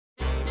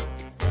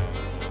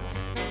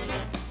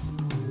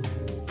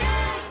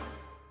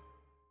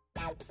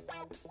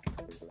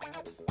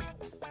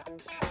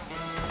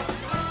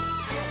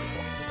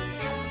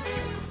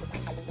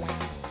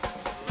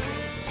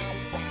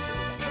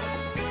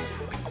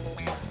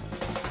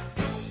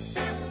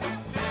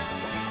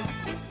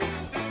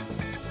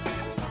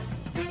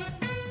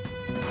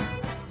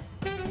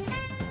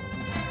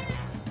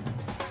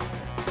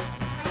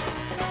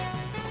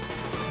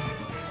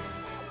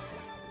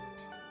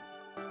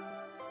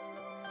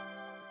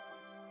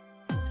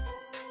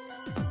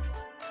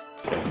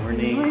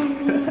Morning.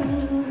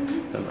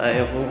 Saan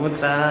tayo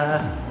pupunta?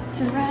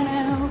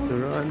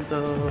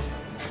 Toronto.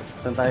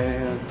 Saan tayo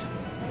ngayon?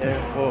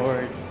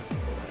 Airport.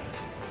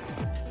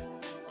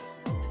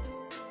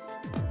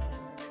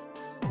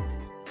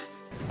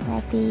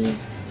 Dati,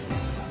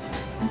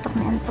 antok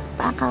na antok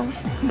pa ako.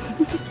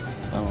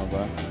 Tama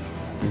ba?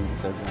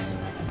 27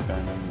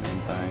 kanan on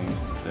time.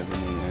 7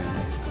 a.m.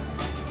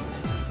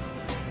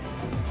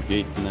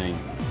 Gate 9.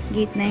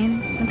 Gate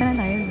 9? Punta na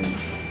tayo dun.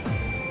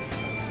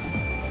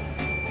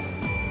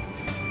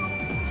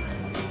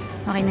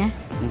 Okay na?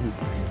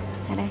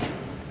 Tara.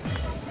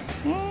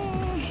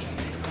 Yay!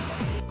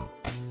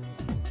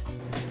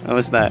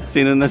 Kamusta?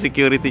 Sino na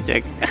security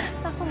check?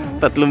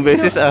 Ako. 3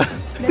 beses ah.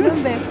 2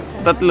 beses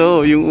ah.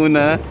 3. Yung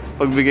una,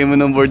 pagbigay mo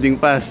ng boarding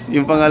pass.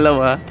 Yung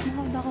pangalawa,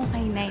 nakawag ako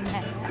kay 9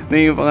 na.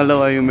 yung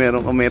pangalawa, yung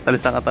meron ka metal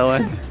sa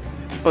katawan.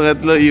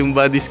 Pangatlo, yung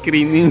body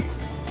screening.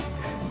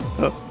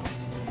 Oh.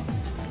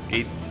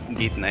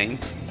 Gate 9.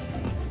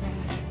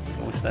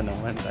 Kamusta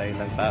naman? Tayo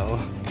lang tao.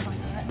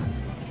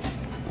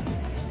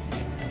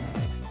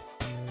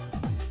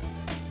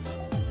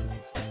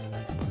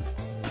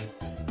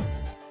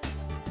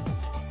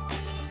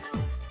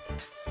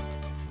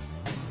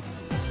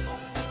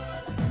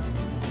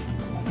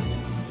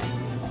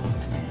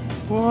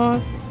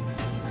 What?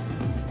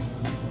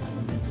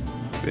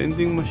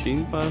 Vending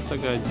machine para sa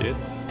gadget?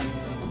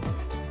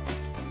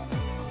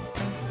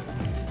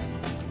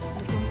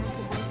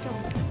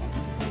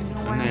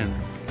 Ano yan?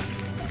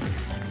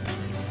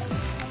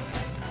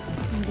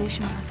 English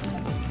muffin.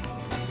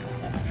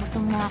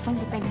 Gutom na ako,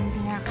 hindi pwede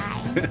hindi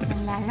nakain.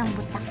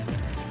 Nalalambot ako.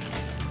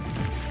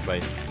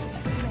 Bye.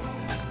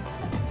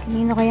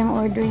 Kanino kayang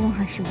order yung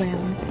hash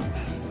brown?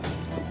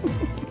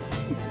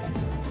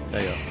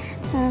 Sa'yo.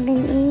 Akin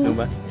eh. Ano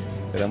ba?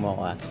 Tira mo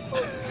ako ah.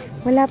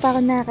 Wala pa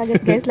ako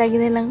nakakagat guys. Lagi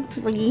na lang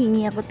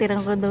paghihingi ako,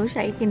 tirang ko daw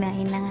siya.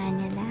 Ikinain na nga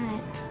niya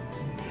lahat.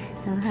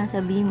 Tapos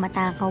sasabihin,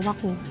 matakaw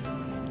ako.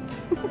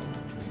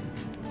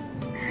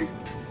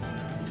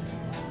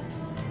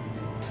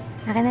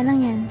 Akin na lang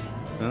yan.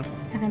 Huh?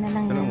 Akin na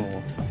lang Tira yan. mo ako.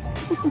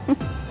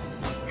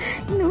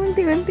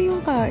 Inuunti-unti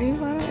yung kain.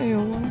 Parang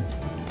ayaw.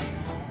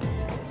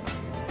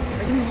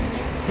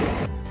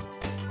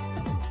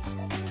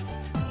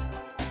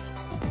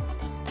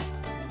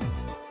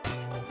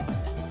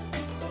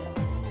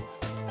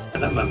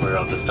 A member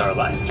of the Star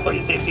Alliance. For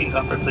your safety and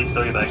comfort, please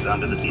throw your bags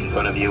onto the seat in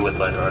front of you with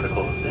lighter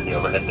articles in the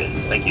overhead bin.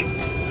 Thank you.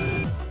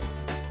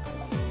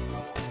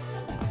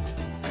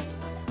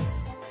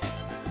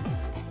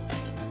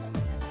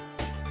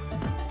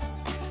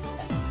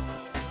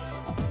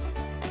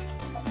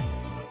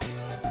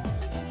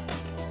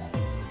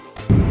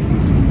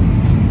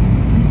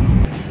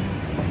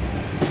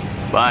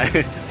 Bye.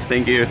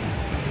 Thank you.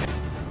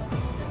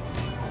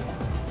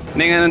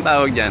 Neng, anong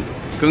tawag dyan?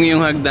 Kung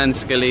yung hagdan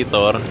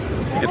escalator,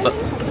 ito.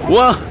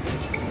 Wow!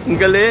 Ang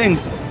galing!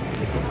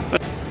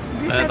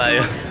 Ano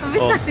tayo?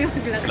 Oh,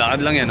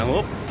 lakad lang yan.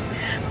 Oh.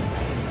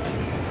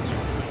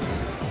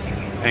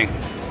 Heng.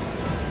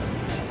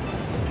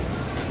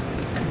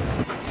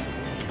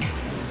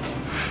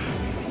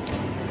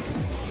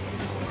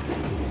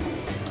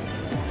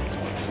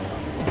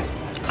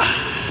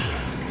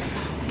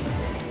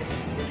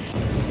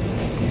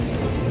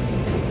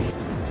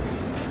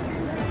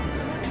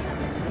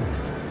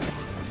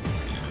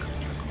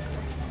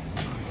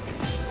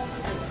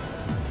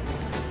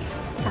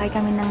 Sakay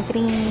kami ng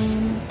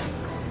train.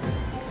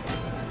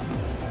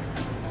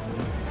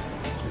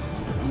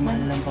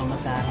 Mahal lang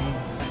pamasahe.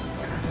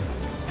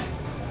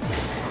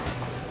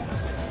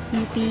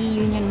 UP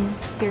Union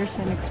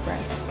Pearson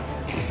Express.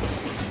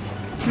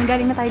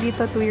 Nagaling na tayo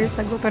dito 2 years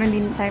ago pero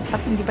hindi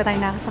pa tayo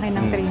nakasakay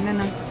ng train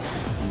na.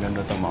 Ang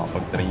ganda ito,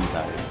 makapag-train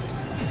tayo.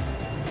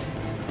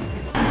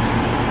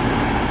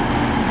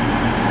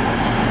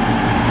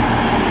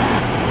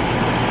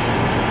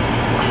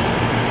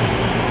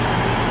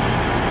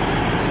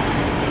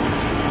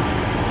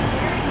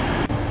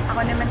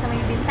 Ako naman sa may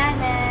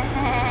bintana.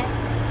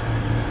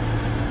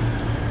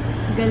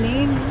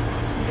 Galing.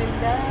 Ang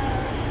ganda.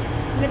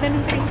 Ang ganda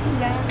ng train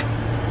nila.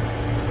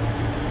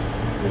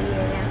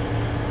 Yeah.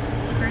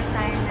 First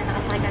time na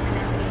nakasakay kami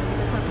ng train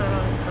dito sa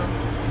Toronto.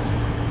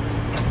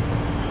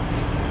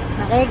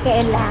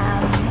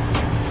 Nakikialam.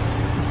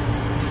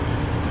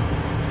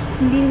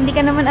 Hindi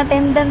ka naman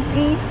attendant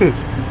eh.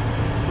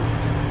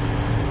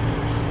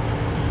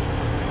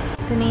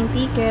 Ito na yung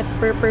ticket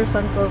per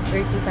person,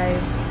 $12.35.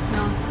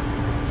 No?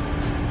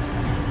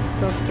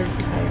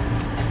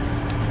 $12.35.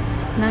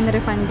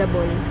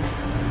 Non-refundable.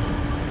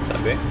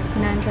 Sabi?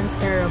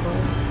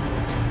 Non-transferable.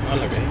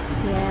 Nakalagay.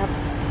 Yep.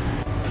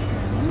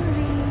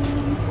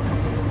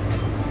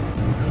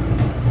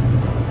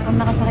 Parang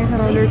nakasakay sa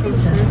roller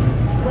coaster.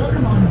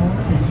 Welcome on board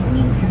the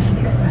Union Pearson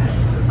Express,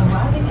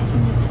 arriving at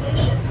Union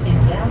Station in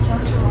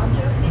downtown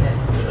Toronto in a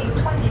speedy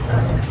 25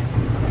 minutes.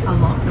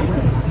 Along the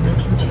way,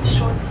 making 2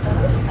 short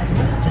stops at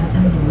Weston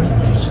and Bloor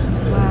stations.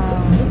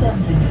 Wow.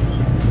 Mesdames et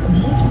messieurs,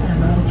 bienvenue à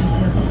bord du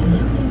service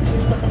Union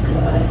Pearson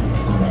Express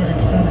en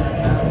direction de la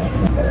gare.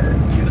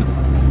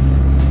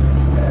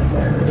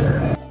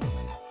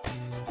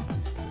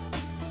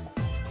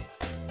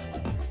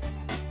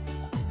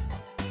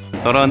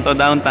 Toronto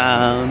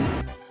downtown.